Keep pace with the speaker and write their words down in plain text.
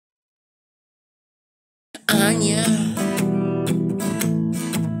Anya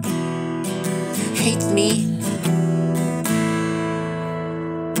hates me.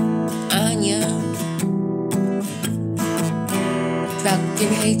 Anya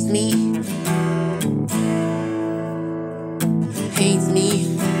fucking hates me. Hates me.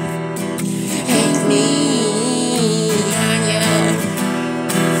 Hates me. Anya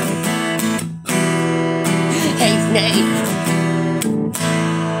hates me.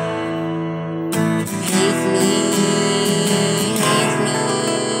 Hates me. Hates me.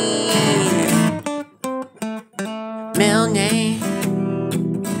 Milne,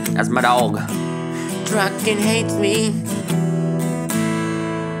 That's my dog. fucking hates me.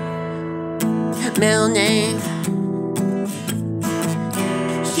 Milne,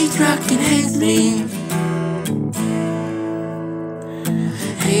 she fucking hates me.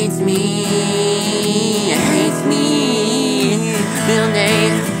 Hates me. Hates me. Milne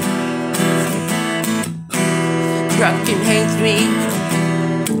fucking hates me.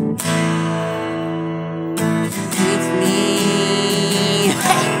 Hates me.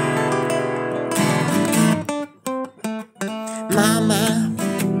 Mama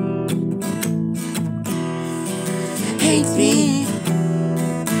hates me.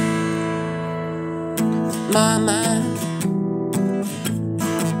 Mama,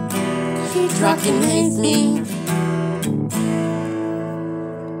 she fucking hates me.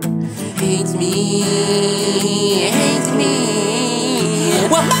 Hates me. Hates me.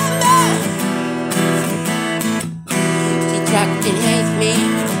 Well, Mama, she fucking hates me.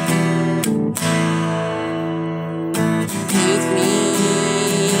 Hates me.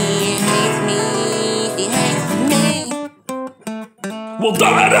 Hates me. She hates me. Well,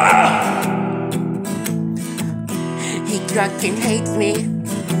 da. He fucking hates me.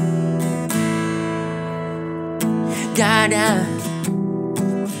 Dada.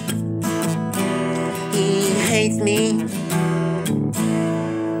 He hates me.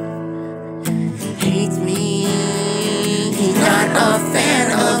 Hates me. He's not a fan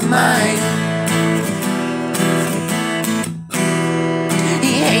of mine.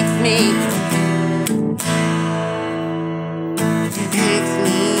 He hates me. Hates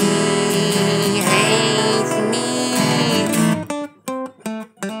me. Hates me.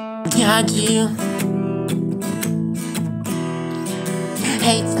 Got you.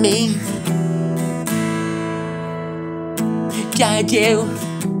 Hates me. Got you.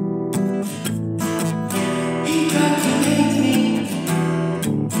 He fucking hates me.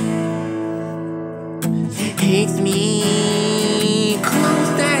 Hates me. Close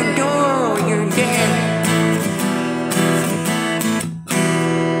that door, you're dead.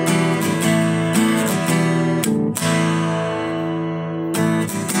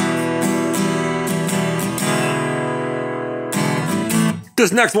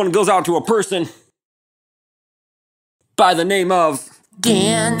 This next one goes out to a person by the name of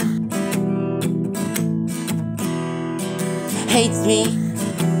Dan hates me.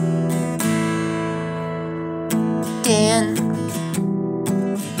 Dan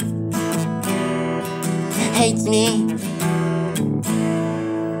hates me.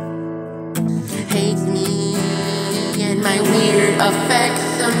 Hates me and my weird effects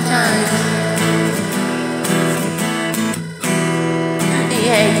sometimes. He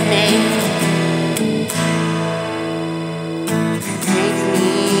hates me.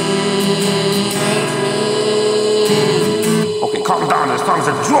 Okay, calm down, this song's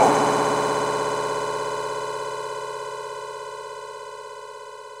a joke.